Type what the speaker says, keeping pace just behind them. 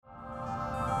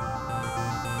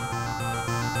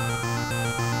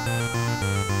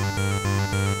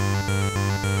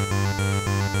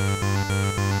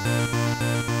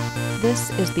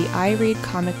This is the I Read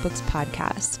Comic Books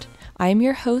podcast. I'm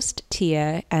your host,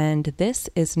 Tia, and this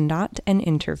is not an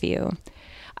interview.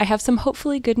 I have some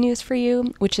hopefully good news for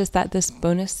you, which is that this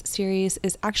bonus series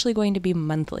is actually going to be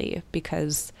monthly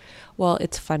because, well,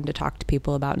 it's fun to talk to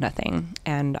people about nothing,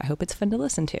 and I hope it's fun to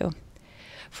listen to.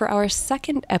 For our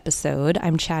second episode,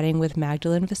 I'm chatting with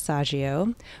Magdalene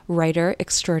Visaggio, writer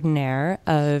extraordinaire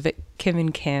of Kim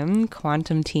and Kim,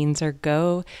 Quantum Teens Are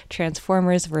Go,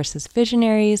 Transformers vs.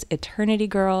 Visionaries, Eternity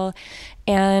Girl,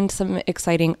 and some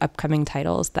exciting upcoming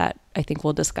titles that I think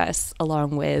we'll discuss,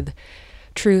 along with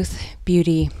truth,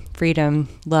 beauty, freedom,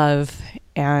 love,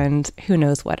 and who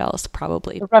knows what else,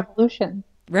 probably. The revolution.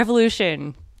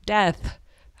 Revolution. Death.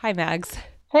 Hi, Mags.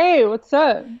 Hey, what's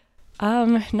up?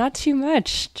 Not too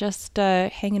much. Just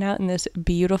hanging out in this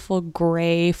beautiful,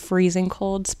 gray, freezing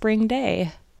cold spring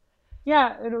day.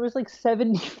 Yeah, and it was like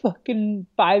 70 fucking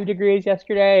 5 degrees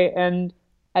yesterday, and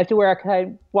I have to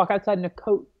walk outside in a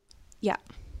coat. Yeah.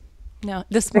 No,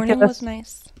 this morning was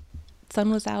nice. Sun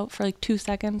was out for like 2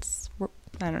 seconds.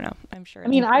 I don't know. I'm sure. I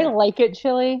mean, I like it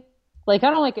chilly. Like,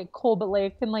 I don't like it cold, but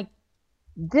like, and like,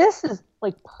 this is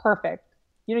like perfect.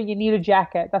 You know, you need a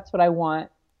jacket. That's what I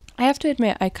want. I have to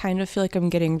admit, I kind of feel like I'm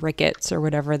getting rickets or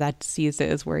whatever that disease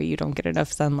is where you don't get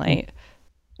enough sunlight.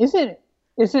 Isn't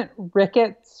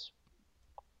rickets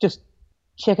just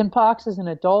chicken pox as an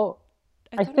adult?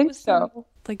 I think so.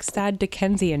 Like sad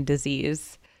Dickensian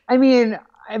disease. I mean,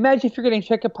 I imagine if you're getting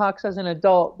chicken pox as an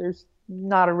adult, there's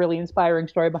not a really inspiring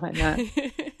story behind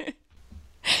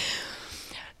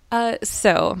that.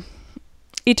 So,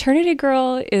 Eternity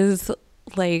Girl is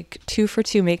like 2 for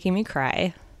 2 making me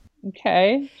cry.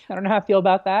 Okay. I don't know how I feel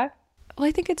about that. Well,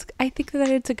 I think that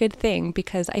it's a good thing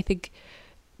because I think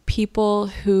people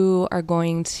who are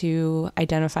going to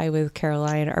identify with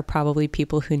Caroline are probably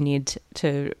people who need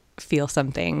to feel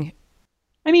something.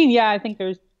 I mean, yeah, I think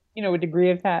there's, a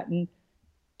degree of that. And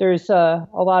there's a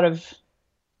lot of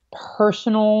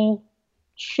personal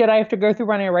shit I have to go through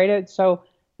when I write it. So,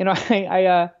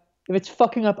 I if it's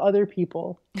fucking up other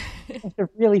people, it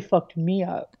really fucked me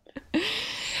up.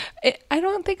 I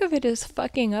don't think of it as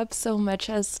fucking up so much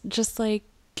as just like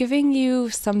giving you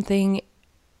something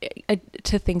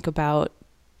to think about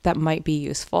that might be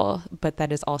useful, but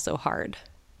that is also hard.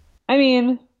 I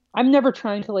mean, I'm never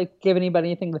trying to like give anybody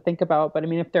anything to think about, but I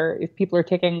mean, if people are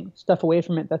taking stuff away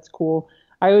from it, that's cool.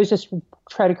 I always just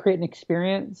try to create an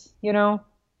experience,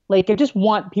 like I just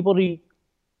want people to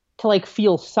like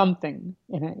feel something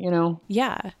in it,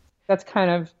 Yeah. That's kind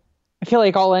of, I feel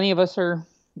like all any of us are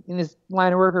in this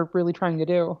line of work are really trying to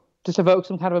do, just evoke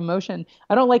some kind of emotion.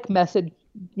 I don't like message,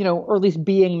 or at least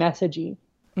being messagey.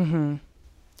 Mm-hmm.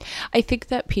 I think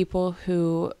that people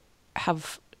who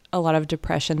have a lot of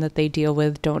depression that they deal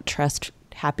with don't trust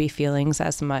happy feelings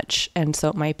as much. And so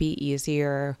it might be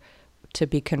easier to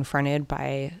be confronted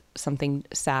by something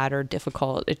sad or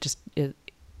difficult. It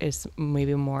is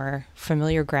maybe more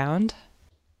familiar ground.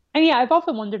 And yeah, I've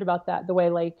often wondered about that, the way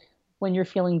like when you're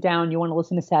feeling down, you want to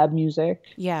listen to sad music.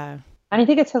 Yeah. And I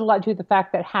think it has a lot to do with the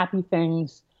fact that happy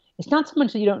things, it's not so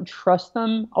much that you don't trust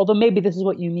them, although maybe this is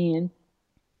what you mean.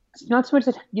 It's not so much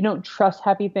that you don't trust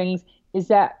happy things, is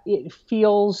that it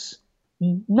feels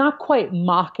not quite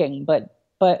mocking,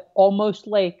 but almost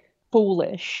like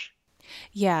foolish.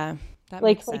 Yeah. That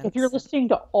like makes sense. If you're listening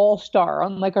to All Star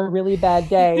on like a really bad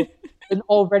day, an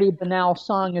already banal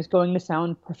song is going to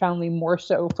sound profoundly more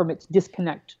so from its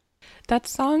disconnect. That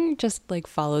song just like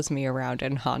follows me around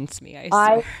and haunts me.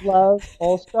 I love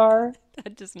All Star.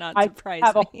 That does not surprise me. I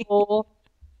have me. a whole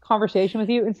conversation with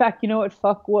you. In fact, you know what?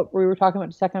 Fuck what we were talking about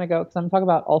a second ago, because I'm talking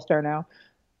about All Star now.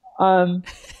 I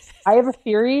have a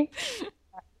theory.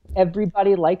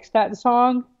 Everybody likes that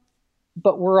song,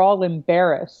 but we're all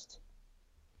embarrassed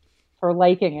for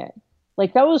liking it.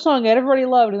 Like that was a song that everybody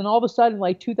loved, and then all of a sudden,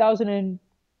 like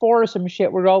 2004 or some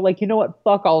shit, we're all like, you know what?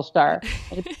 Fuck All Star,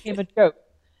 and it became a joke.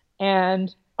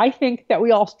 And I think that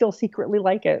we all still secretly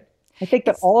like it. I think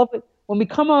that all of it, when it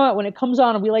comes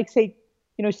on and we like say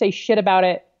shit about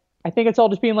it, I think it's all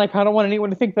just being like, I don't want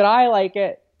anyone to think that I like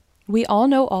it. We all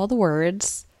know all the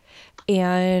words,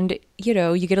 and you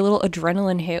get a little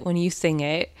adrenaline hit when you sing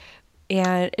it,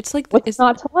 and it's like, what's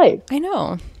not to like? I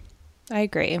know. I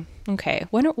agree. Okay.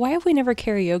 Why have we never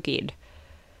karaoke'd?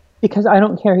 Because I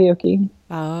don't karaoke.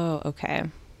 Oh, okay.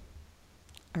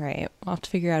 All right. I'll have to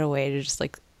figure out a way to just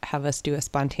like have us do a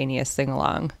spontaneous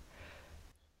sing-along.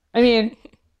 I mean,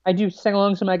 I do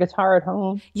sing-alongs to my guitar at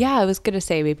home. Yeah, I was going to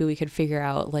say maybe we could figure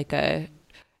out like a...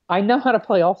 I know how to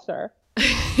play All-Star.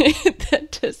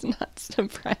 That does not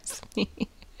surprise me.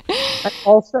 I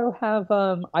also have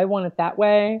I Want It That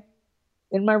Way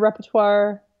in my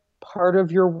repertoire. Part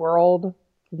of Your World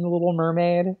from The Little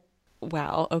Mermaid.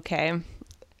 Wow, okay.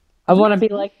 I want to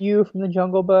be like you from The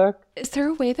Jungle Book. Is there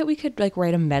a way that we could like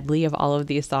write a medley of all of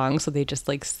these songs so they just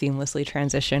like seamlessly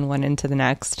transition one into the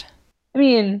next? I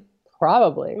mean,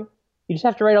 probably. You just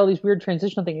have to write all these weird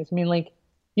transitional things. I mean, like,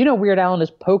 Weird Al and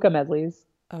his polka medleys.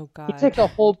 Oh He God. takes a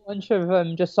whole bunch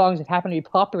of just songs that happen to be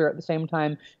popular at the same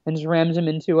time and just rams them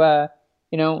into a,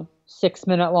 6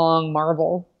 minute long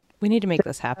marvel. We need to make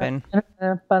this happen.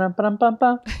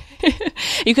 Ba-dum-ba-dum-ba-dum-ba.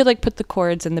 You could like put the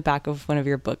chords in the back of one of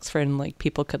your books for and like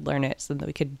people could learn it so that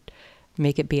we could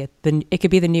make it be it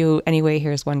could be the new Anyway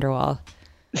Here's Wonderwall.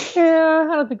 Yeah,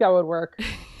 I don't think that would work.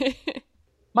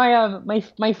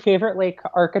 My favorite like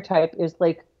archetype is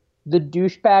like the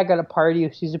douchebag at a party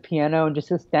who sees a piano and just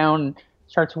sits down and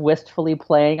starts wistfully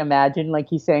playing. Imagine like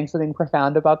he's saying something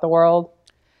profound about the world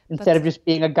instead of just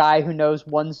being a guy who knows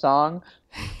one song.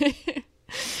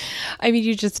 I mean,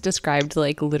 you just described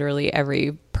like literally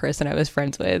every person I was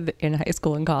friends with in high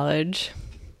school and college.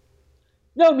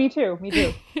 No, me too. Me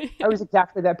too. I was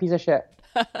exactly that piece of shit.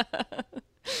 But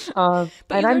and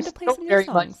you I'm learned to play still some new very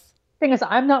much. songs. Thing is,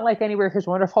 I'm not like Anywhere Here's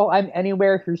Wonderful. I'm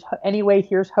Anyway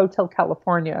Here's Hotel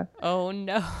California. Oh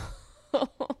no.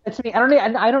 That's me.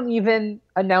 I don't even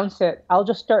announce it. I'll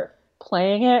just start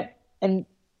playing it, and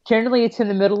generally it's in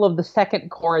the middle of the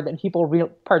second chord that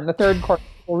the third chord,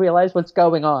 people realize what's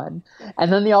going on,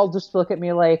 and then they all just look at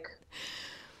me like,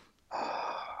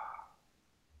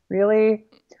 really?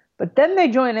 But then they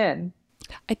join in.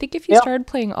 I think if you started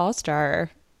playing All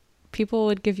Star, people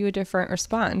would give you a different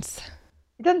response.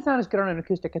 It doesn't sound as good on an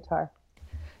acoustic guitar.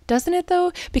 Doesn't it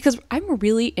though? Because I'm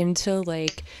really into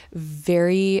like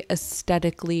very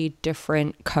aesthetically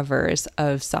different covers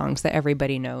of songs that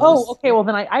everybody knows. Oh, okay. Well,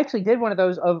 then I actually did one of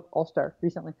those of All Star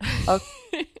recently.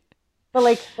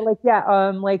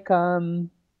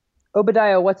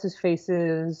 Obadiah, what's his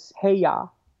face's Hey Ya.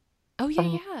 Oh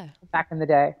yeah. Back in the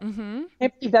day. Mm-hmm. I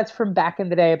believe that's from back in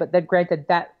the day, but then granted,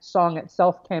 that song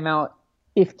itself came out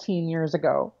 15 years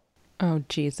ago. Oh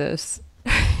Jesus.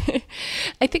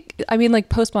 I mean, like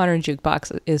Postmodern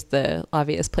Jukebox is the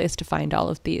obvious place to find all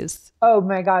of these. Oh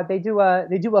my God, they do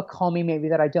a Call Me Maybe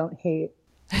that I don't hate,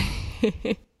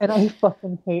 and I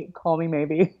fucking hate Call Me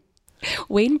Maybe.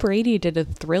 Wayne Brady did a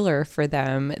Thriller for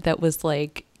them that was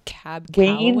like Cab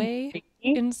Wayne Calloway Brady?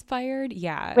 inspired.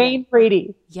 Yeah. Wayne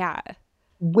Brady. Yeah.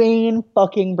 Wayne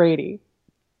fucking Brady.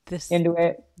 This Into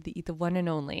it. The one and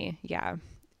only. Yeah.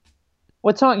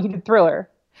 What song? He did Thriller.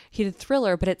 He did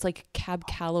Thriller, but it's like Cab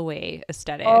Calloway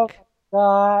aesthetic. Oh my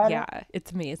God. Yeah,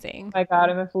 it's amazing. Oh my God,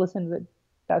 I'm going to listen to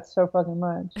that so fucking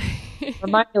much.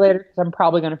 Remind me later because I'm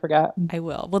probably going to forget. I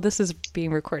will. Well, this is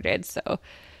being recorded, so.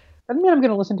 Doesn't mean I'm going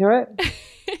to listen to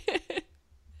it.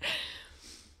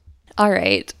 All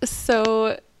right.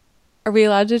 So, are we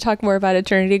allowed to talk more about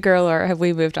Eternity Girl, or have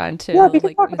we moved on to Yeah, we can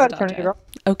like talk about nostalgia? Eternity Girl.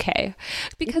 Okay,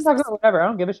 because Talk about whatever. I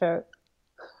don't give a shit.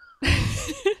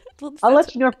 well, I'll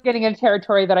let you know if we're getting into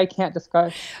territory that I can't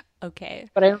discuss. Okay.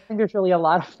 But I don't think there's really a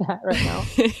lot of that right now.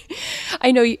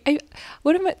 I know.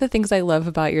 One of the things I love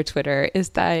about your Twitter is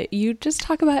that you just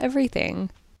talk about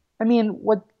everything. I mean,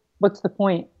 what's the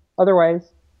point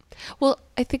otherwise? Well,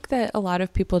 I think that a lot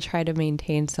of people try to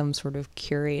maintain some sort of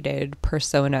curated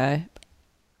persona.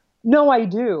 No, I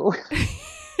do.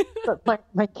 But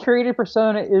my curated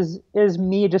persona is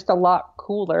me, just a lot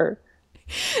cooler.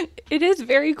 It is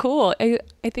very cool. I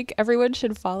think everyone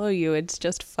should follow you. It's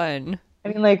just fun. I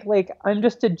mean, like I'm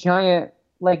just a giant,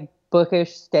 like,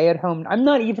 bookish, stay-at-home. I'm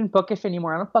not even bookish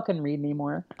anymore. I don't fucking read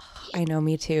anymore. I know,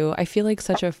 me too. I feel like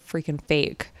such a freaking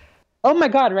fake. Oh my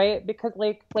God, right? Because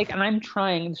like, and I'm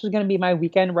trying. This was gonna be my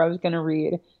weekend where I was gonna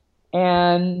read,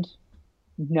 and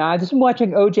nah, I just been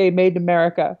watching OJ Made in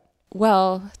America.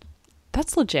 Well,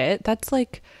 that's legit. That's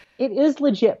like, It is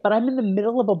legit, but I'm in the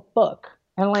middle of a book,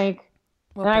 and like,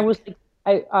 what and I book? was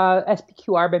like,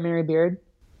 SPQR by Mary Beard.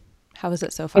 How is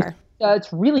it so far?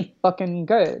 It's really fucking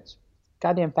good. It's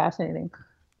goddamn fascinating,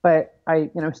 but I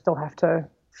still have to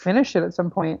finish it at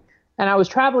some point. And I was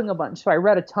traveling a bunch, so I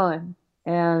read a ton,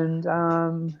 and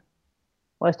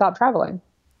I stopped traveling.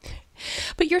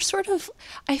 But you're sort of,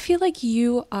 I feel like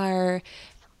you are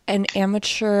an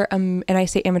amateur, and I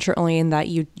say amateur only in that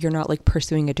you're not like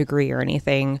pursuing a degree or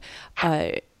anything,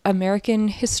 American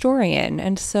historian.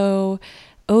 And so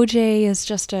OJ is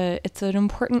just it's an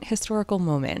important historical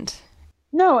moment.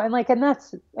 No, and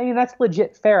that's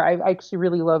legit fair. I actually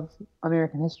really love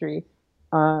American history.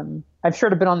 I've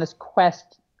sort of been on this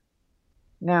quest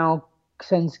now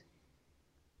since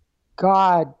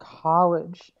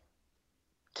college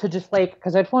to just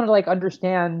because I just want to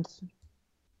understand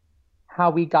how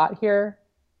we got here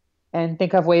and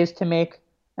think of ways to make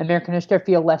American history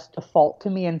feel less default to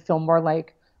me and feel more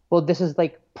like well, this is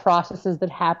like processes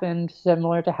that happened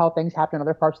similar to how things happen in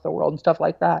other parts of the world and stuff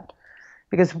like that.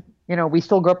 Because, we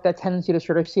still grow up with that tendency to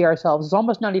sort of see ourselves as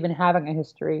almost not even having a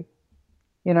history,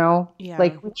 Yeah.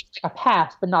 like we have a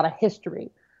past, but not a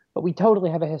history. But we totally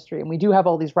have a history. And we do have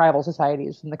all these rival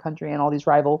societies in the country and all these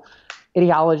rival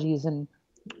ideologies. And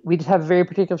we just have a very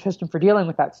particular system for dealing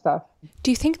with that stuff.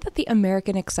 Do you think that the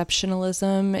American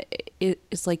exceptionalism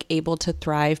is like able to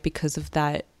thrive because of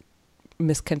that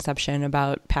misconception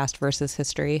about past versus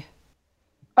history?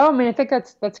 Oh, I mean, I think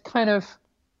that's kind of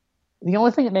the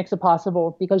only thing that makes it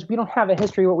possible because we don't have a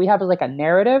history. What we have is like a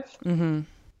narrative. Mm-hmm.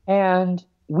 And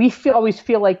always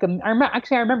feel like, I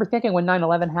remember thinking when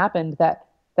 9/11 happened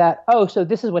oh, so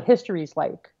this is what history is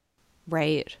like.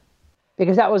 Right.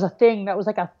 Because that was a thing, that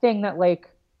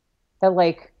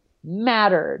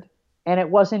mattered. And it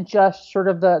wasn't just sort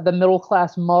of the middle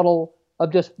class model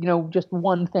of just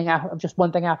one thing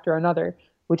after another,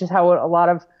 which is how a lot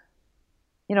of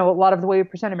the way we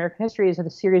present American history is a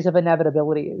series of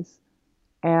inevitabilities.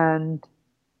 And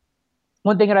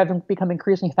one thing that I've become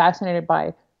increasingly fascinated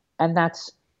by, and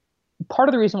that's part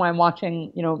of the reason why I'm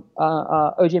watching,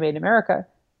 OJ Made in America,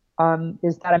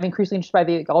 is that I'm increasingly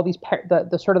interested by all these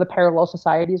the sort of the parallel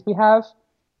societies we have,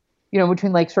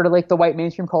 between like sort of like the white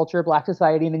mainstream culture, black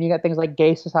society, and then you get things like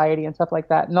gay society and stuff like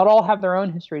that. And not all have their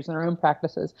own histories and their own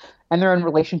practices and their own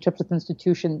relationships with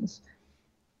institutions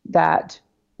that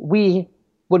we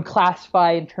would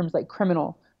classify in terms like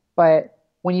criminal. But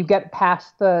when you get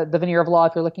past the veneer of law,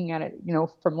 if you're looking at it,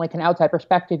 from like an outside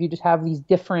perspective, you just have these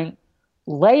different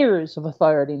layers of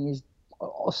authority and these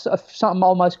some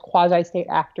almost quasi-state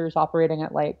actors operating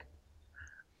at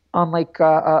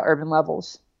urban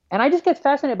levels. And I just get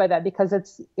fascinated by that because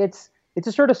it's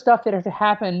the sort of stuff that if it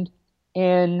happened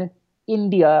in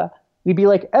India, we'd be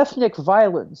like ethnic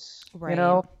violence, Right.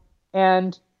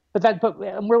 and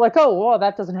we're like, oh, well,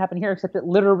 that doesn't happen here, except it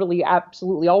literally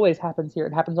absolutely always happens here.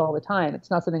 It happens all the time. It's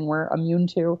not something we're immune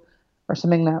to or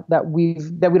something that we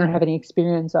don't have any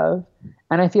experience of.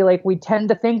 And I feel like we tend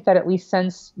to think that at least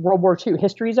since World War II,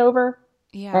 history's over.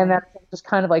 Yeah. And that's just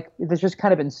kind of like, there's just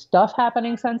kind of been stuff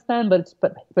happening since then, but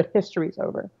history's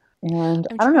over. And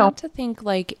I'm I don't know. trying to think,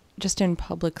 like, just in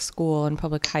public school and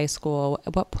public high school,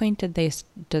 at what point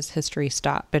does history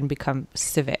stop and become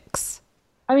civics?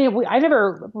 I mean, I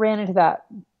never ran into that.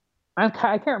 I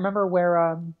can't remember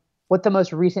what the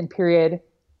most recent period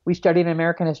we studied in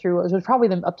American history was. It was probably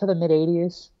up to the mid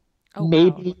 80s. Oh,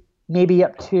 wow. Maybe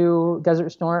up to Desert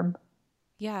Storm.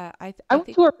 Yeah, I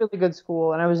went to a really good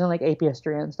school and I was in like AP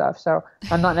history and stuff, so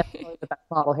I'm not necessarily the best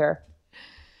model here.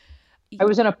 I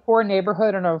was in a poor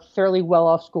neighborhood in a fairly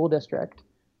well-off school district.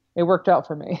 It worked out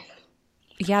for me.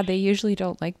 Yeah, they usually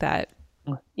don't like that.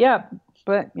 Yeah,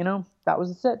 but that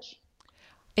was a sitch.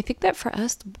 I think that for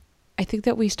us, I think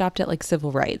that we stopped at like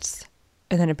civil rights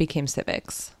and then it became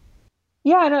civics.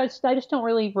 Yeah, no, I just don't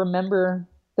really remember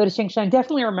the distinction. I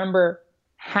definitely remember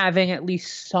having at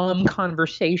least some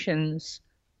conversations,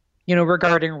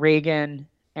 regarding Reagan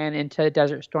and into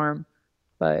Desert Storm,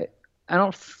 but I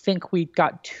don't think we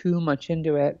got too much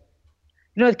into it.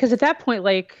 Because at that point,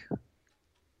 like,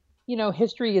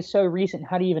 history is so recent.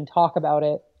 How do you even talk about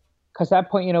it? Because at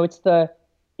that point, it's the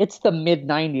mid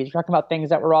 90s. You're talking about things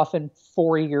that were often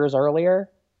 4 years earlier.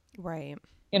 Right.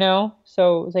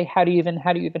 So it's like, how do you even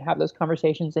have those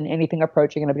conversations in anything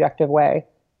approaching an objective way?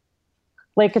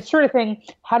 Like, it's sort of thing.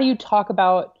 How do you talk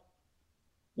about,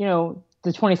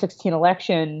 the 2016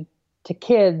 election to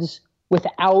kids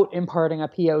without imparting a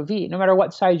POV? No matter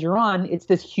what side you're on, it's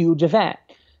this huge event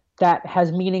that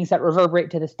has meanings that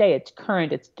reverberate to this day. It's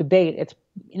current, it's debate, it's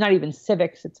not even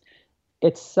civics,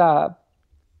 it's not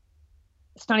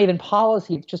even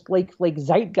policy, it's just like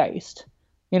zeitgeist.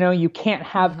 You can't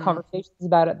have conversations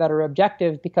about it that are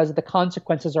objective because the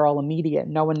consequences are all immediate.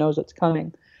 No one knows what's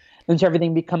coming. And so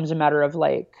everything becomes a matter of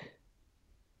like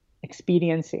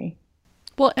expediency.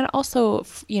 Well, and also,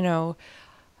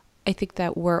 I think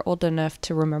that we're old enough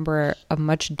to remember a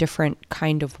much different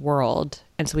kind of world.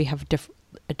 And so we have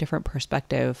a different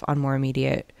perspective on more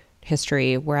immediate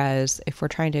history. Whereas if we're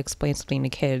trying to explain something to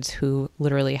kids who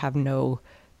literally have no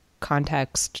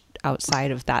context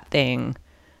outside of that thing,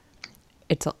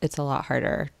 it's a lot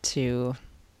harder to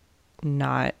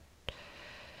not,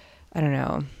 I don't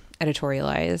know,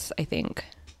 editorialize, I think.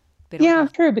 Yeah,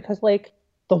 true, because like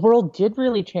the world did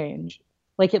really change,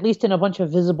 like at least in a bunch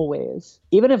of visible ways.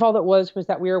 Even if all that was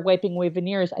that we were wiping away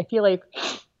veneers, I feel like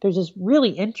there's this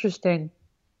really interesting,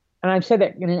 and I've said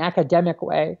that in an academic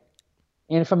way,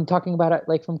 and if I'm talking about it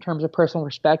like from terms of personal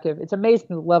perspective, it's amazing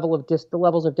the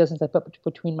levels of distance I put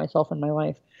between myself and my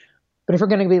life. But if we're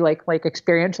going to be like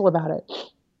experiential about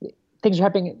it, things are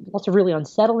happening. Lots of really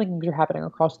unsettling things are happening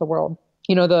across the world.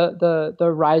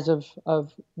 The rise of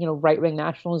right-wing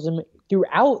nationalism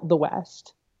throughout the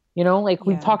West. Like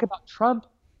we Yeah. talk about Trump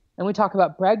and we talk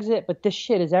about Brexit, but this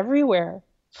shit is everywhere.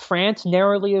 France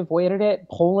narrowly avoided it.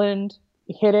 Poland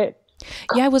hit it.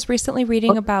 Yeah, I was recently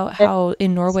reading about how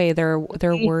in Norway they're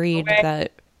worried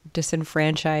that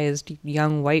disenfranchised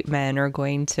young white men are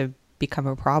going to become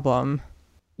a problem.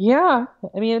 Yeah,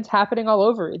 I mean, it's happening all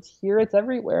over. It's here, it's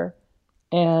everywhere.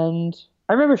 And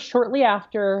I remember shortly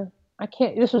after, I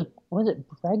can't, this was it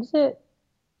Brexit? It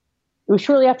was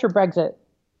shortly after Brexit.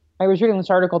 I was reading this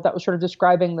article that was sort of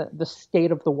describing the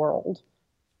state of the world.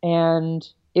 And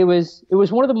it was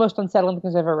one of the most unsettling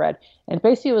things I've ever read. And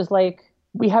basically it was like,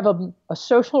 we have a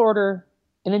social order,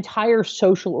 an entire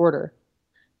social order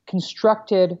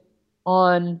constructed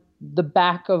on the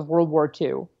back of World War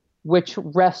II, which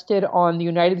rested on the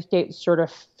United States sort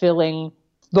of filling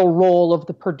the role of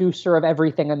the producer of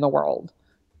everything in the world.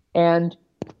 And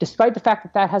despite the fact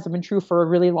that that hasn't been true for a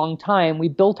really long time, we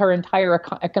built our entire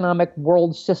economic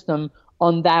world system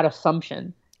on that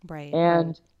assumption. Right.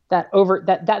 And that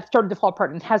started to fall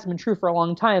apart, and it hasn't been true for a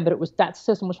long time, but that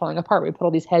system was falling apart. We put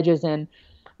all these hedges in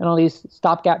and all these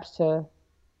stopgaps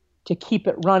to keep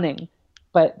it running.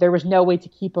 But there was no way to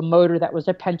keep a motor that was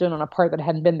dependent on a part that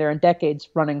hadn't been there in decades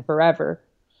running forever.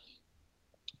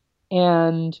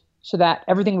 And so that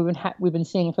everything we've been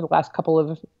seeing for the last couple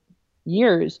of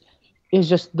years is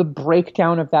just the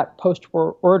breakdown of that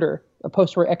post-war order, a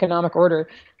post-war economic order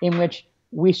in which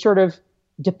we sort of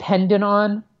depended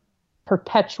on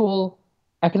perpetual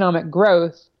economic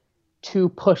growth to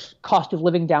push cost of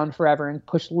living down forever and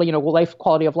push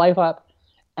quality of life up.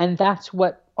 And that's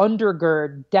what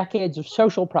undergird decades of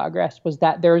social progress, was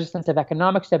that there is a sense of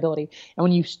economic stability. And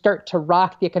when you start to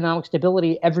rock the economic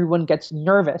stability, everyone gets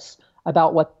nervous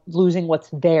about losing what's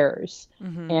theirs.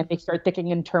 Mm-hmm. And they start thinking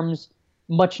in terms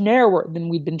much narrower than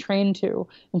we've been trained to.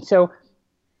 And so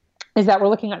is that we're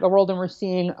looking at the world and we're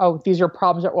seeing, oh, these are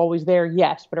problems that were always there,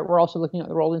 yes, but we're also looking at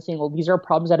the world and seeing, well, these are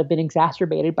problems that have been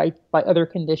exacerbated by other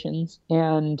conditions.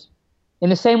 And in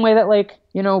the same way that,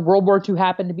 World War II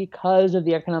happened because of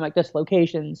the economic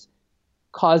dislocations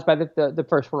caused by the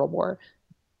First World War.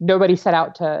 Nobody set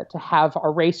out to have a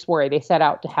race war. They set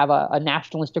out to have a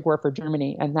nationalistic war for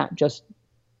Germany, and that just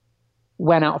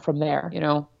went out from there.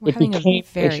 We're it having became a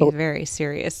very, very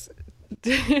serious.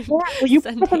 Yeah, well, you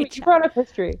brought up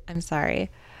history. I'm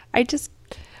sorry. I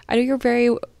know you're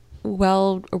very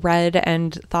well read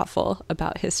and thoughtful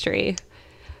about history.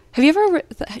 Have you ever,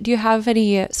 do you have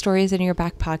any stories in your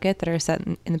back pocket that are set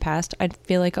in the past? I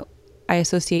feel like I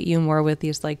associate you more with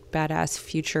these badass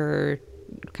future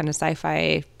kind of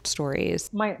sci-fi stories.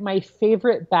 My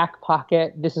favorite back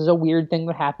pocket, this is a weird thing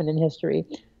that happened in history,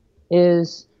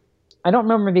 is, I don't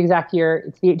remember the exact year,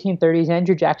 it's the 1830s,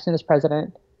 Andrew Jackson is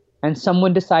president, and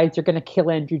someone decides they're going to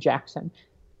kill Andrew Jackson.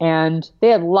 And they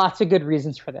had lots of good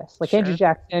reasons for this. Sure. Andrew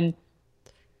Jackson,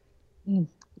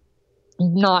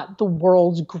 not the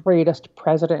world's greatest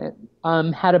president,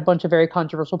 had a bunch of very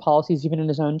controversial policies even in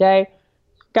his own day.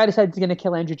 Guy decides he's going to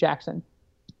kill Andrew Jackson.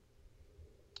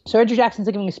 So Andrew Jackson's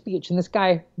giving a speech, and this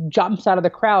guy jumps out of the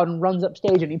crowd and runs up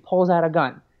stage, and he pulls out a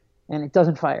gun, and it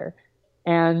doesn't fire.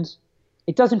 And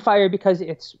it doesn't fire because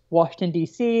it's Washington,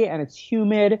 D.C., and it's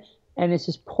humid, and it's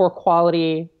just poor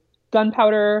quality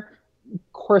gunpowder.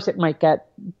 Of course, it might get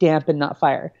damp and not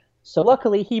fire. So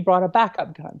luckily, he brought a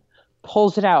backup gun,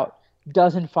 pulls it out,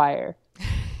 doesn't fire.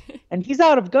 And he's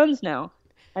out of guns now.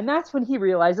 And that's when he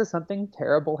realizes something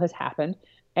terrible has happened.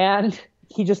 And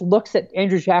he just looks at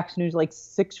Andrew Jackson, who's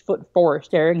 6'4",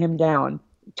 staring him down,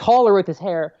 taller with his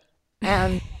hair.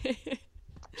 And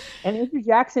Andrew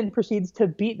Jackson proceeds to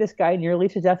beat this guy nearly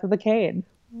to death with a cane.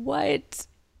 What?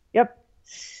 Yep.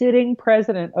 Sitting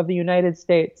president of the United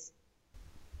States.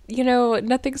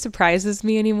 Nothing surprises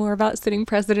me anymore about sitting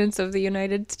presidents of the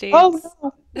United States.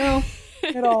 Oh, no,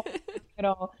 at all. At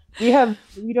all.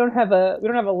 We don't have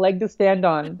a leg to stand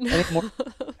on anymore.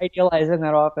 Idealizing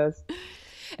that office.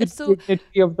 It's the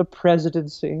dignity of the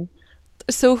presidency.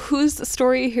 So whose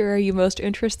story here are you most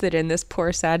interested in? This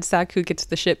poor sad sack who gets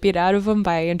the shit beat out of him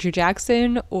by Andrew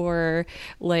Jackson, or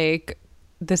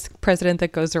this president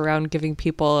that goes around giving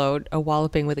people a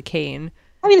walloping with a cane?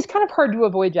 I mean, it's kind of hard to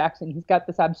avoid Jackson. He's got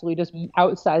this absolutely just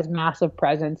outsized, massive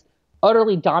presence,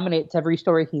 utterly dominates every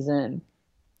story he's in.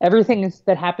 Everything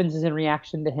that happens is in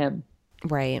reaction to him.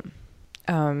 Right.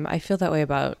 I feel that way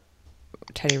about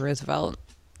Teddy Roosevelt.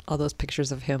 All those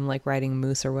pictures of him riding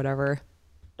moose or whatever.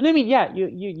 And I mean, yeah,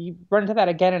 you run into that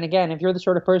again and again. If you're the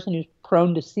sort of person who's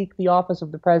prone to seek the office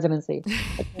of the presidency,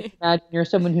 I can imagine you're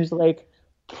someone who's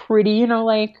pretty,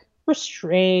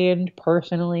 restrained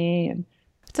personally, and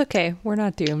It's okay. We're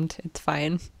not doomed. It's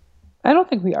fine. I don't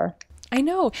think we are. I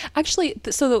know. Actually,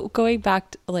 so going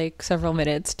back like several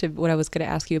minutes to what I was going to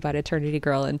ask you about Eternity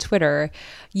Girl and Twitter,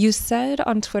 you said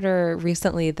on Twitter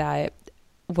recently that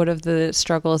one of the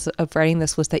struggles of writing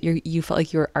this was that you felt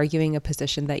like you were arguing a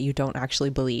position that you don't actually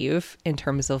believe in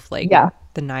terms of like Yeah.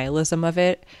 the nihilism of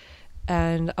it.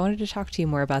 And I wanted to talk to you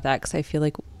more about that because I feel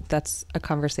like that's a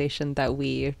conversation that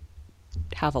we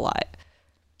have a lot.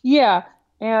 Yeah.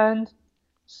 And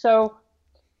so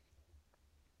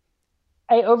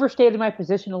I overstated my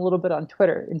position a little bit on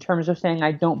Twitter in terms of saying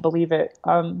I don't believe it.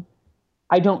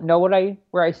 I don't know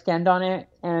where I stand on it,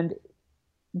 and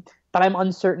but I'm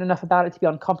uncertain enough about it to be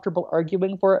uncomfortable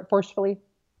arguing for it forcefully,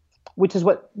 which is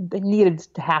what needed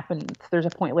to happen. There's a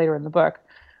point later in the book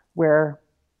where,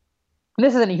 and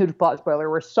this isn't a huge plot spoiler,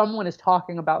 where someone is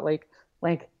talking about like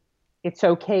it's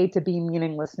okay to be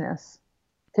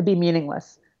to be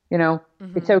meaningless. You know,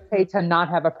 it's okay to not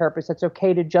have a purpose. It's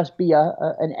okay to just be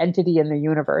an entity in the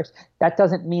universe. That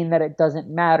doesn't mean that it doesn't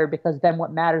matter, because then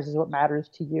what matters is what matters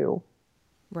to you.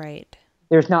 Right.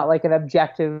 There's not like an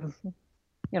objective,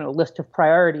 list of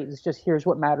priorities. It's just here's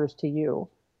what matters to you.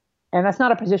 And that's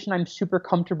not a position I'm super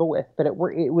comfortable with, but it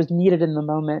was needed in the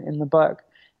moment in the book.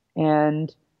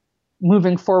 And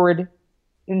moving forward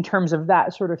in terms of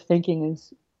that sort of thinking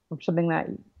is something that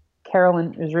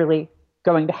Carolyn is really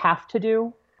going to have to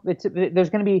do.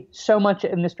 There's going to be so much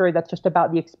in the story that's just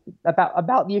about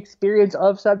the experience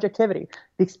of subjectivity,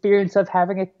 the experience of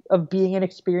of being an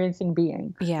experiencing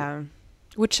being. Yeah.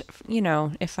 Which,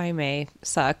 if I may,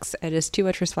 sucks. It is too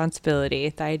much responsibility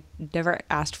that I never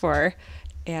asked for.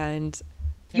 And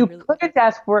you couldn't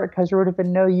ask for it because there would have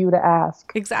been no you to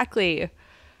ask. Exactly.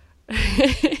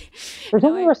 There's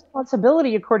only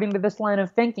responsibility according to this line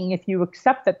of thinking if you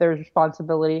accept that there's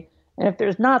responsibility. And if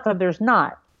there's not, then there's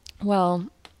not. Well,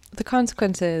 the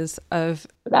consequences of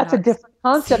that's a different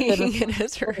concept. Seeing it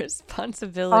as a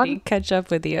responsibility catch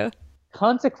up with you.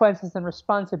 Consequences and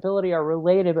responsibility are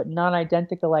related but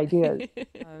non-identical ideas.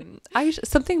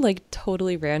 Something like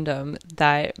totally random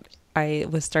that I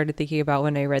started thinking about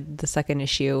when I read the second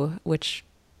issue, which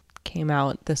came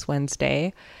out this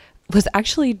Wednesday, was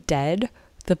actually Dead,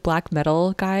 the black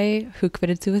metal guy who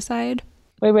committed suicide.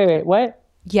 Wait, what?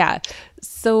 Yeah.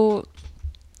 So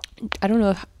I don't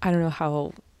know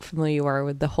how familiar you are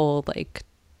with the whole like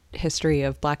history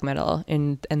of black metal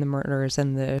and the murders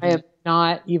and the. I am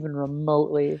not even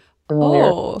remotely familiar.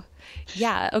 Oh,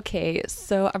 yeah. Okay.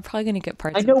 So I'm probably going to get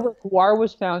parts. I know where GWAR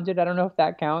was founded. I don't know if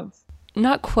that counts.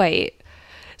 Not quite.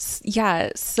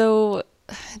 Yeah. So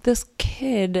this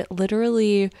kid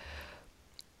literally,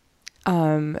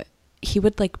 he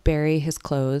would like bury his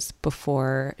clothes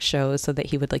before shows so that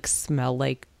he would like smell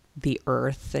like the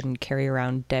earth and carry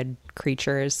around dead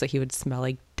creatures. So he would smell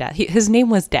like death. His name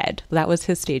was Dead. That was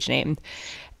his stage name.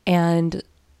 And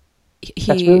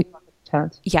That's really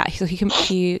intense. Yeah,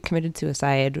 he committed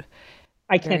suicide.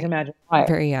 I can't imagine why.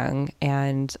 Very young,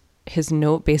 and his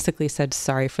note basically said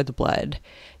sorry for the blood.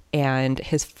 And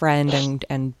his friend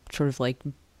and sort of like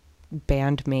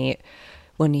bandmate,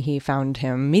 when he found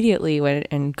him, immediately went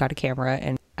and got a camera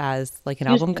and as like an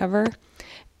album cover,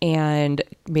 and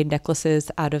made necklaces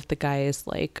out of the guy's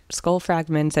like skull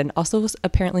fragments, and also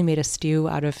apparently made a stew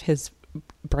out of his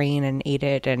brain and ate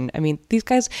it. And I mean, these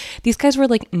guys were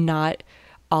like not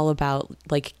all about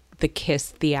like the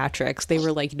Kiss theatrics. They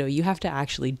were like, no, you have to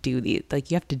actually do these,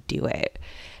 like you have to do it.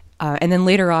 And then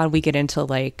later on we get into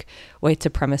like white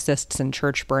supremacists and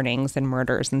church burnings and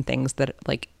murders and things that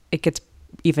like it gets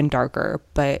even darker.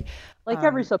 But like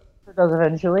every subculture does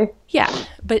eventually. Yeah,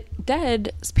 but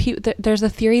Dead, there's a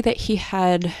theory that he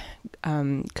had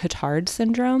Cotard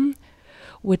syndrome,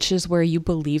 which is where you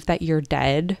believe that you're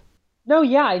dead. No,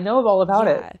 yeah, I know all about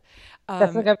it.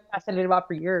 That's like I've been fascinated about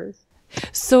for years.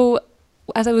 So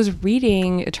as I was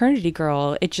reading Eternity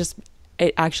Girl,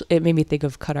 it made me think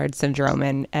of Cotard syndrome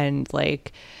and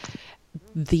like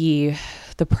the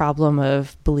problem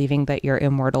of believing that you're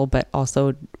immortal but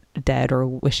also dead or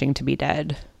wishing to be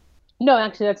dead. No,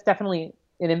 actually, that's definitely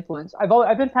an influence.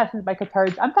 I've been fascinated by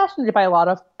Cotard. I'm fascinated by a lot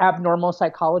of abnormal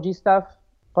psychology stuff,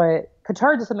 but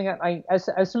Cotard is something that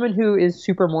as someone who is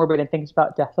super morbid and thinks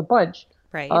about death a bunch.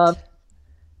 Right.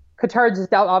 Cotard's has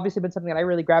obviously been something that I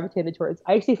really gravitated towards.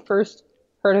 I actually first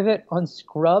heard of it on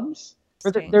Scrubs.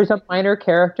 There's a minor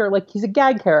character, like he's a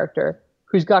gag character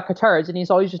who's got Cotard's, and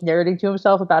he's always just narrating to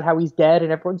himself about how he's dead,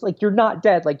 and everyone's like, "You're not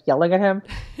dead," like yelling at him.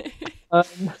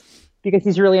 Because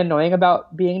he's really annoying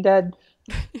about being dead.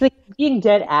 It's like being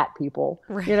dead at people,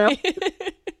 right. You know?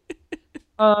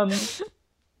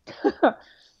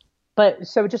 But but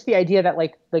so just the idea that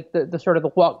like the sort of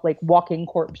the walking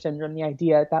corpse syndrome, the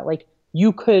idea that like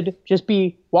you could just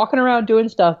be walking around doing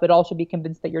stuff, but also be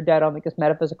convinced that you're dead on like this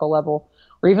metaphysical level,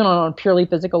 or even on a purely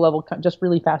physical level, just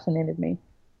really fascinated me.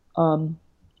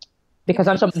 Because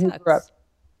I'm someone who grew up.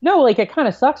 No, like it kind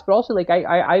of sucks, but also like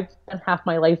I've spent half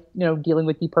my life, dealing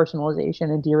with depersonalization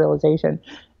and derealization,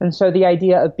 and so the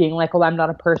idea of being like, well, I'm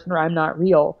not a person or I'm not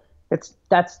real.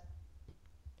 That's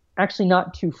actually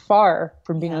not too far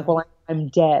from being like, well, I'm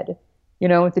dead.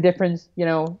 It's a difference.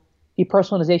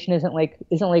 Depersonalization isn't like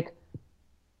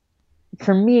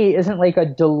for me isn't like a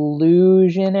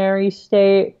delusionary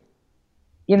state.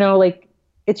 Like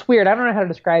it's weird. I don't know how to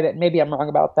describe it. Maybe I'm wrong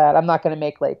about that. I'm not going to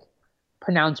make like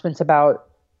pronouncements about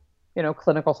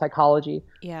clinical psychology.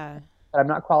 Yeah. That I'm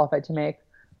not qualified to make.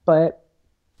 But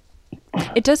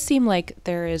it does seem like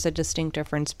there is a distinct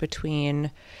difference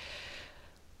between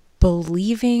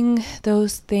believing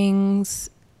those things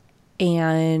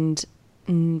and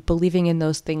believing in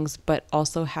those things, but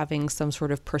also having some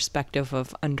sort of perspective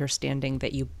of understanding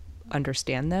that you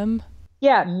understand them.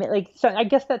 Yeah, like so I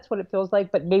guess that's what it feels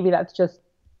like, but maybe that's just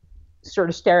sort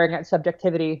of staring at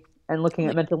subjectivity and looking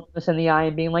at mental illness in the eye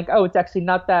and being like, oh, it's actually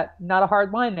not a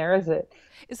hard line there, is it?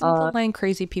 Isn't the line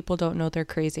crazy people don't know they're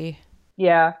crazy?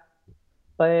 Yeah.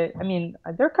 But I mean,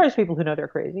 there are crazy people who know they're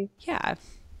crazy. Yeah.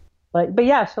 But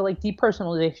yeah, so like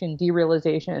depersonalization,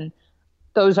 derealization,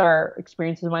 those are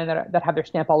experiences of mine that have their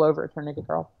stamp all over Eternity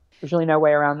Girl. There's really no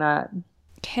way around that.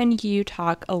 Can you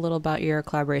talk a little about your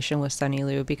collaboration with Sunny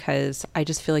Lou? Because I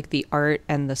just feel like the art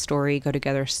and the story go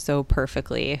together so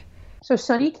perfectly. So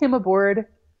Sunny came aboard.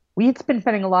 We had been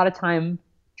spending a lot of time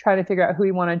trying to figure out who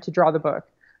we wanted to draw the book.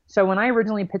 So when I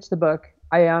originally pitched the book,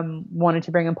 I wanted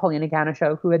to bring in Paulina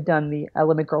Ganesha, who had done the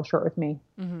Element Girl short with me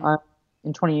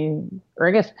in 20, or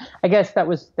I guess that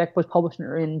was published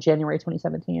in January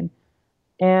 2017.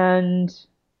 And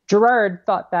Gerard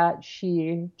thought that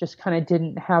she just kind of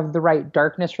didn't have the right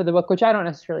darkness for the book, which I don't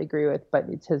necessarily agree with, but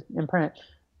it's his imprint.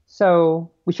 So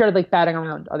we started like batting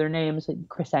around other names, like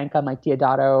Chris Anka, Mike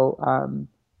Diodato,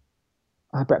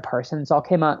 Brett Parsons all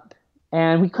came up,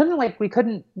 and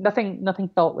nothing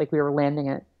felt like we were landing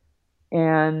it.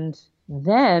 And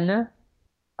then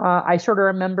I sort of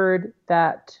remembered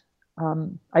that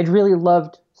I'd really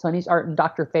loved Sunny's art in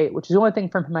Dr. Fate, which is the only thing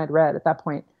from him I'd read at that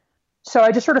point. So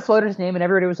I just sort of floated his name, and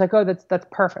everybody was like, "Oh, that's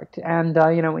perfect." And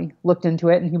we looked into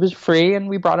it, and he was free, and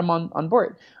we brought him on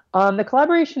board. The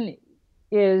collaboration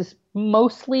is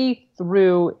mostly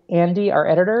through Andy, our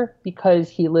editor, because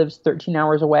he lives 13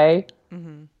 hours away.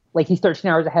 Mm-hmm. Like he's 13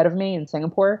 hours ahead of me in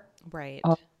Singapore. Right.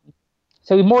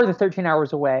 So he's more than 13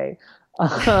 hours away.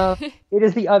 It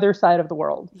is the other side of the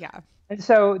world. Yeah. And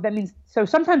so that means, so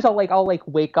sometimes I'll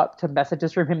wake up to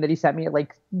messages from him that he sent me at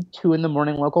like 2 a.m.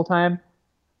 local time.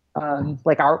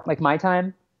 Like my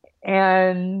time.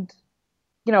 And,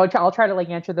 I'll try to like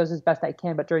answer those as best I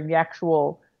can, but during the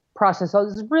actual process,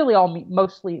 it's really all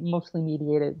mostly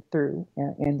mediated through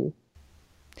Andy.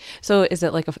 So is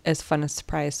it like as fun a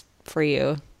surprise for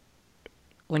you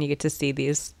when you get to see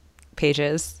these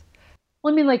pages?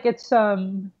 Well, I mean, like it's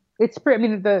pretty, I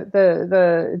mean,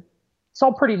 it's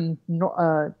all pretty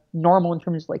normal in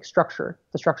terms of like structure,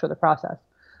 the structure of the process.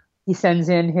 He sends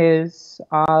in his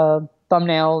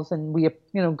thumbnails, and we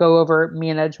go over, me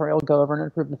and editorial go over and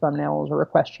approve the thumbnails or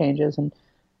request changes, and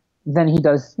then he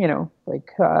does then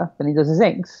he does his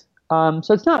inks. So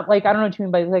it's not like, I don't know what you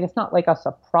mean by like, it's not like a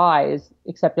surprise,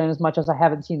 except in as much as I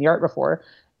haven't seen the art before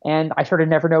and I sort of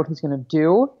never know what he's going to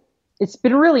do. It's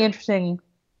been really interesting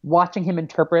watching him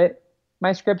interpret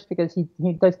my scripts, because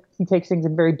he takes things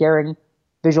in very daring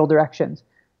visual directions.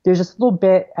 There's this little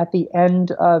bit at the end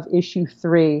of issue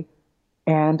 3,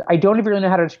 and I don't even really know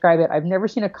how to describe it. I've never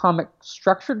seen a comic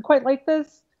structured quite like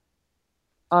this.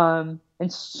 And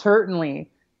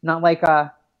certainly not like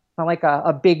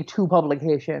a big 2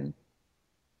 publication,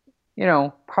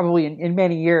 probably in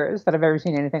many years that I've ever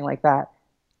seen anything like that.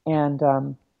 And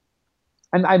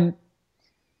I'm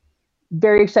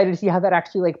very excited to see how that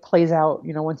actually like plays out,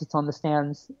 once it's on the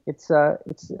stands. It's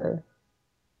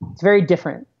very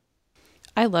different.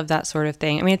 I love that sort of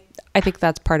thing. I mean, I think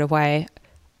that's part of why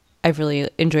I've really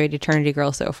enjoyed Eternity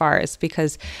Girl so far, is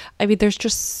because, I mean, there's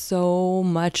just so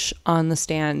much on the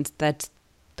stand that's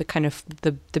the kind of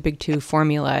the big 2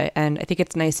 formula. And I think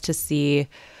it's nice to see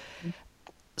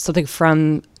something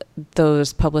from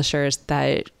those publishers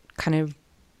that kind of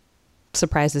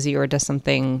surprises you or does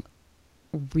something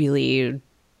really,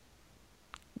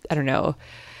 I don't know,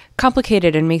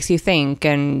 complicated and makes you think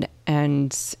and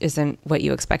isn't what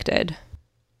you expected.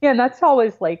 Yeah, and that's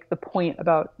always like the point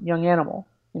about Young Animal,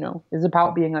 is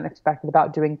about being unexpected,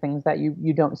 about doing things that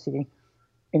you don't see.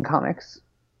 in comics.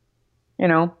 You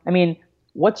know, I mean,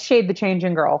 what's Shade the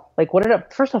Changing Girl? Like,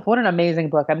 first off, what an amazing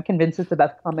book. I'm convinced it's the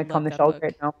best comic on Love the that shelf book.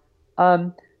 right now.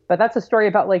 Um, but that's a story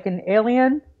about like an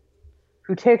alien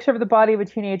who takes over the body of a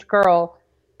teenage girl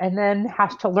and then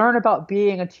has to learn about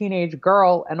being a teenage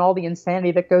girl and all the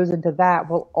insanity that goes into that,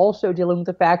 while also dealing with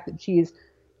the fact that she's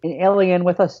an alien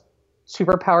with a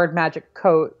superpowered magic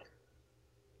coat.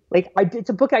 It's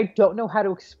a book I don't know how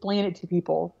to explain it to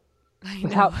people I know.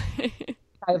 without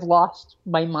I've lost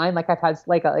my mind, like I've had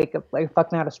like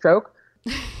fucking had a stroke.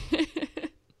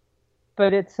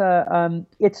 But it's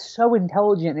so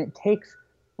intelligent. It takes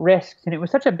risks, and it was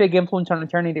such a big influence on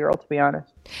Eternity Girl, to be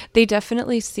honest. They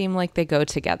definitely seem like they go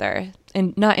together,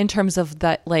 and not in terms of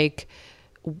that like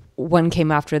one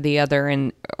came after the other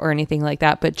and or anything like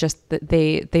that, but just that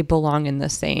they belong in the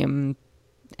same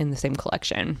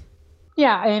collection.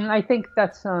 Yeah, and I think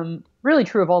that's really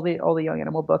true of all the Young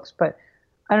Animal books. But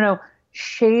I don't know,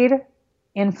 Shade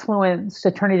influenced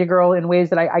Eternity Girl in ways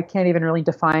that I can't even really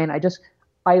define.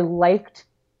 I liked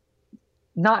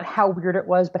not how weird it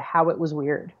was, but how it was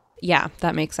weird. Yeah,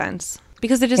 that makes sense.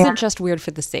 Because it isn't And just weird for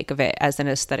the sake of it as an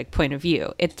aesthetic point of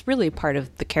view. It's really part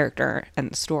of the character and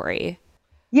the story.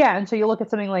 yeah, and so you look at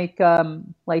something like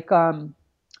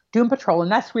Doom Patrol,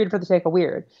 and that's weird for the sake of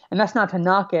weird. And that's not to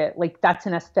knock it. Like that's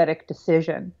an aesthetic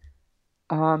decision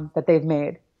that they've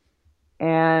made.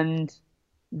 And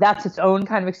that's its own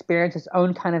kind of experience, its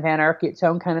own kind of anarchy, its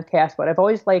own kind of chaos. What I've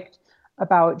always liked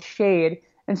about Shade,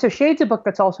 and so Shade's a book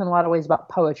that's also in a lot of ways about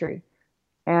poetry.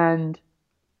 And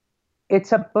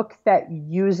it's a book that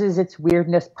uses its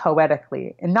weirdness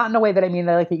poetically, and not in a way that I mean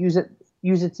that like it uses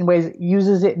it in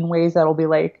ways that'll be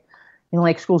like,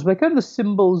 like schools be like, oh, the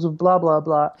symbols of blah blah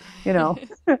blah, you know,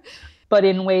 but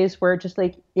in ways where just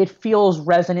like it feels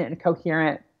resonant and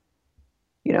coherent,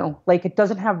 like it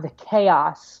doesn't have the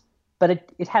chaos, but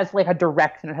it has like a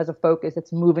direction, it has a focus,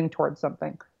 it's moving towards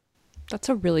something. That's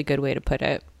a really good way to put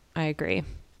it. I agree.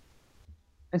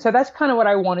 And so that's kind of what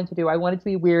I wanted to do. I wanted to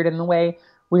be weird in the way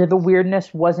where the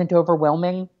weirdness wasn't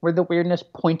overwhelming, where the weirdness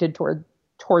pointed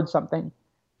towards something,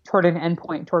 toward an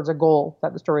endpoint, towards a goal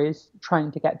that the story is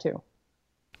trying to get to.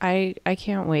 I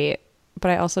can't wait,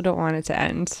 but I also don't want it to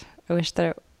end. I wish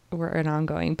that it were an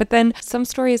ongoing. But then some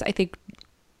stories I think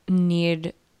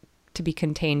need to be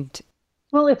contained.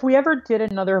 Well, if we ever did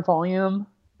another volume,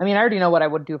 I mean, I already know what I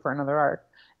would do for another arc,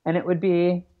 and there'd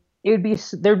be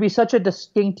such a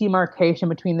distinct demarcation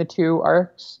between the two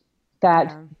arcs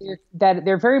that Yeah.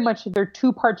 they're very much they're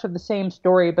two parts of the same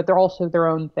story, but they're also their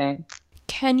own thing.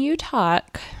 Can you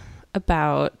talk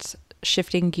about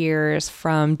shifting gears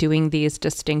from doing these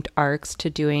distinct arcs to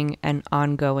doing an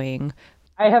ongoing?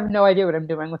 I have no idea what I'm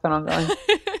doing with an ongoing.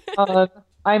 Um,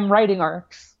 I'm writing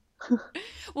arcs.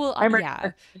 Well, I'm writing yeah.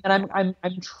 arcs, and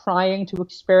I'm trying to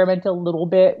experiment a little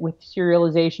bit with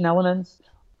serialization elements.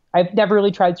 I've never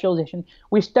really tried serialization.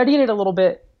 We studied it a little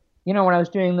bit, when I was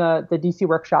doing the DC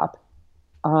workshop,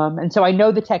 and so I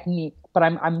know the technique. But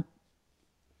I'm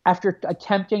after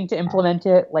attempting to implement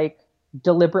it like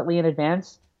deliberately in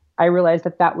advance, I realized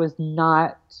that that was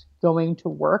not going to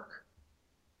work.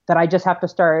 That I just have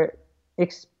to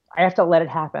I have to let it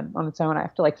happen on its own. I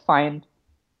have to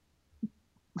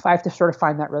I have to sort of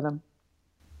find that rhythm.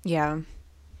 Yeah.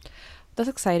 That's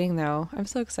exciting though. I'm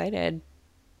so excited.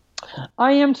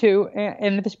 I am too.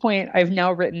 And at this point, I've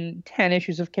now written 10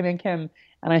 issues of Kim and Kim,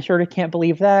 and I sort of can't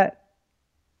believe that.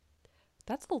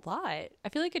 That's a lot. I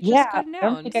feel like it just Yeah, got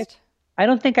announced. I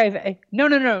don't think no,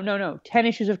 no, no, no, no. 10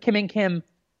 issues of Kim and Kim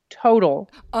total.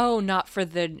 Oh, not for No,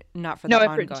 the I've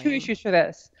written two ongoing. issues for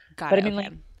this. Got But I it. mean, Okay.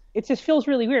 like, it just feels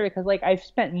really weird because, like, I've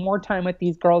spent more time with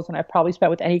these girls than I've probably spent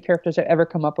with any characters I've ever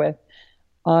come up with.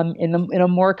 In a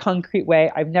more concrete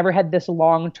way, I've never had this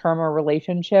long term a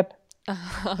relationship,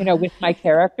 with my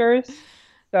characters.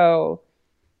 So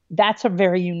that's a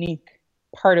very unique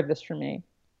part of this for me.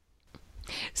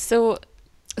 So,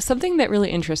 something that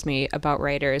really interests me about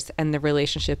writers and the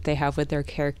relationship they have with their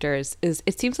characters is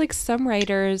it seems like some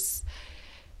writers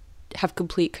have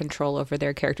complete control over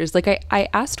their characters. Like I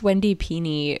asked Wendy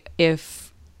Peeney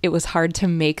if it was hard to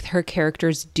make her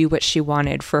characters do what she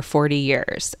wanted for 40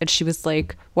 years. And she was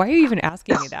like, why are you even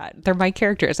asking me that? They're my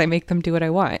characters. I make them do what I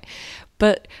want.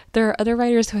 But there are other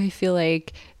writers who I feel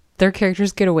like their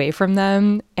characters get away from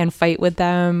them and fight with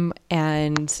them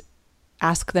and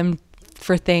ask them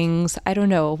for things. I don't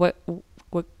know. What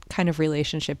kind of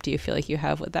relationship do you feel like you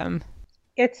have with them?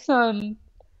 It's I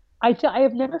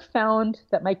have never found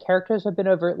that my characters have been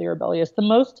overtly rebellious.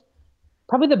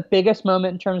 Probably the biggest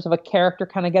moment in terms of a character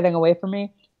kind of getting away from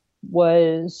me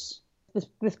was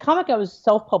this comic I was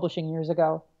self-publishing years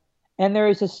ago. And there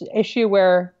was this issue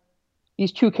where,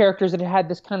 these two characters that had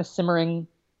this kind of simmering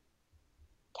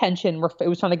tension where it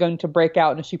was finally going to break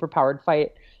out in a superpowered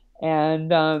fight.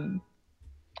 And I'm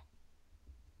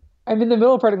in the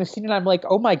middle part of the scene and I'm like,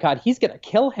 oh my God, he's going to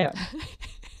kill him.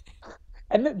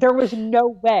 And there was no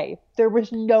way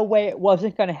it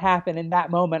wasn't going to happen in that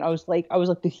moment. I was like,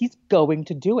 he's going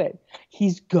to do it.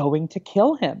 He's going to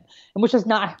kill him. And which is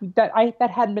not that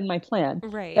hadn't been my plan.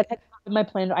 Right. That hadn't been my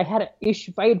plan. I had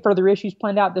if I had further issues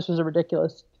planned out, this was a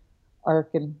ridiculous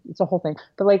arc and it's a whole thing.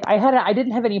 But like I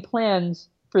didn't have any plans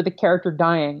for the character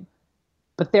dying,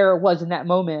 but there it was in that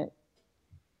moment.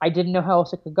 I didn't know how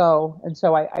else it could go. And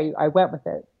so I went with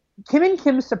it. Kim and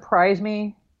Kim surprised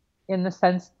me in the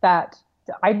sense that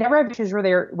I never have issues where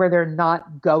they're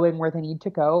not going where they need to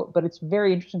go, but it's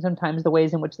very interesting sometimes the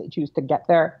ways in which they choose to get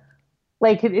there.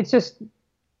 Like it's just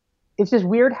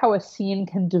weird how a scene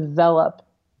can develop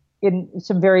in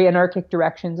some very anarchic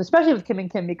directions, especially with Kim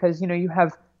and Kim, because you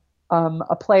have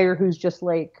a player who's just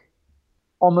like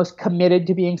almost committed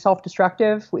to being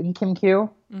self-destructive in Kim Q.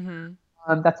 Mm-hmm.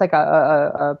 That's like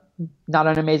a not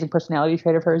an amazing personality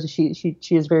trait of hers. She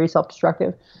is very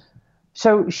self-destructive.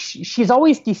 So she's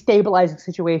always destabilizing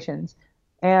situations,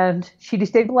 and she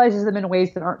destabilizes them in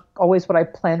ways that aren't always what I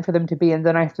planned for them to be. And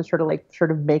then I have to sort of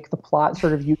make the plot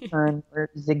sort of U-turn or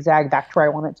zigzag back to where I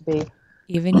want it to be.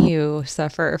 Even you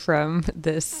suffer from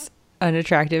this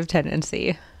unattractive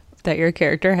tendency that your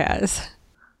character has.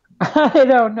 I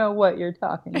don't know what you're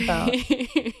talking about.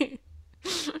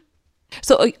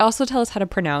 So also tell us how to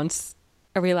pronounce.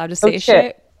 Are we allowed to say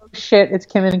shit? Oh shit, it's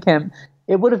Kim and Kim.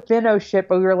 It would have been oh shit,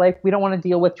 but we were like, we don't want to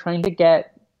deal with trying to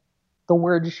get the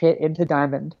word shit into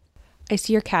Diamond. I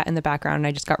see your cat in the background and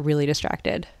I just got really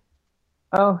distracted.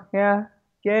 Oh, yeah.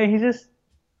 Yeah, he's just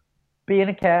being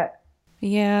a cat.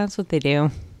 Yeah, that's what they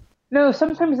do. No,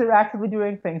 sometimes they're actively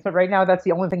doing things, but right now that's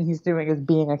the only thing he's doing is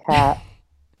being a cat.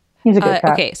 He's a good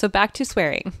cat. Okay, so back to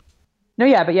swearing. No,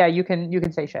 yeah, but yeah, you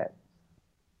can say shit.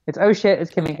 It's oh shit,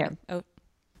 it's Kim and Kim.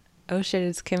 Oh shit,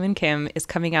 it's Kim and Kim is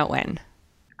coming out when?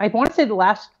 I want to say the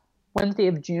last Wednesday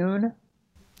of June.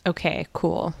 Okay,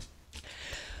 cool.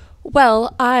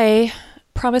 Well, I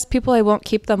promise people I won't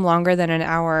keep them longer than an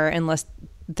hour unless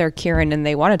they're Kieran and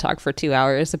they want to talk for 2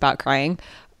 hours about crying,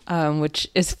 which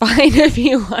is fine if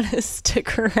you want to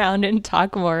stick around and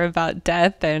talk more about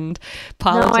death and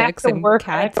politics and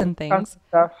cats and things.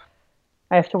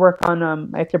 I have to work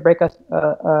on, I have to break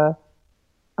a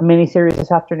mini series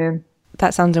this afternoon.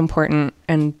 That sounds important,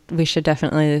 and we should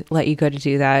definitely let you go to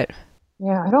do that.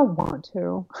 Yeah, I don't want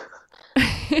to.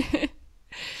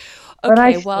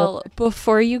 Okay, well,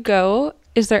 before you go,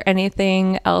 is there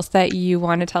anything else that you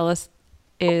want to tell us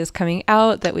is coming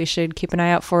out that we should keep an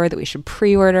eye out for, that we should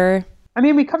pre-order? I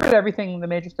mean, we covered everything, the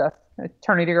major stuff.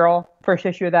 Eternity Girl, first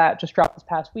issue of that just dropped this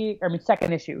past week.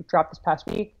 Second issue dropped this past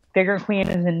week. Bigger Queen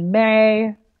is in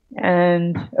May,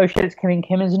 and oh shit, it's Kim and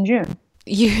Kim is in June.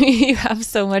 You have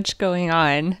so much going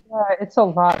on. Yeah, it's a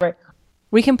lot, right?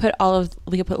 We can put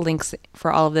links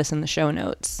for all of this in the show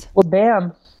notes. Well,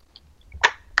 bam.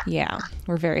 Yeah,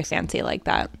 we're very fancy like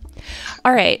that.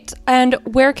 All right. And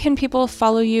where can people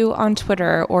follow you on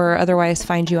Twitter or otherwise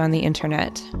find you on the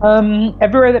internet?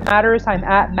 Everywhere that matters, I'm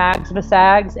at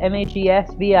MagsVisags,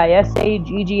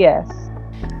 MagsVisaggs.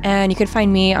 And you can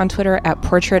find me on Twitter at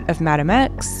Portrait of Madam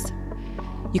X.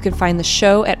 You can find the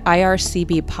show at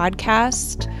IRCB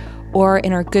Podcast or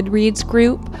in our Goodreads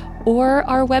group or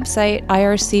our website,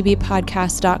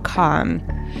 ircbpodcast.com.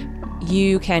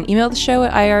 You can email the show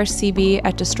at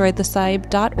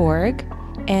ircb@destroyedthesybe.org.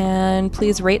 And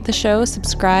please rate the show,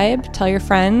 subscribe, tell your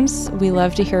friends. We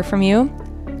love to hear from you.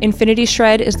 Infinity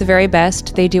Shred is the very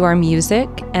best. They do our music,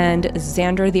 and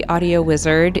Xander the Audio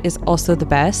Wizard is also the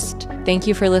best. Thank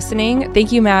you for listening.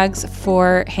 Thank you, Mags,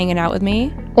 for hanging out with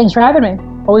me. Thanks for having me.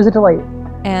 Always a delight.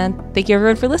 And thank you,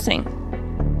 everyone, for listening.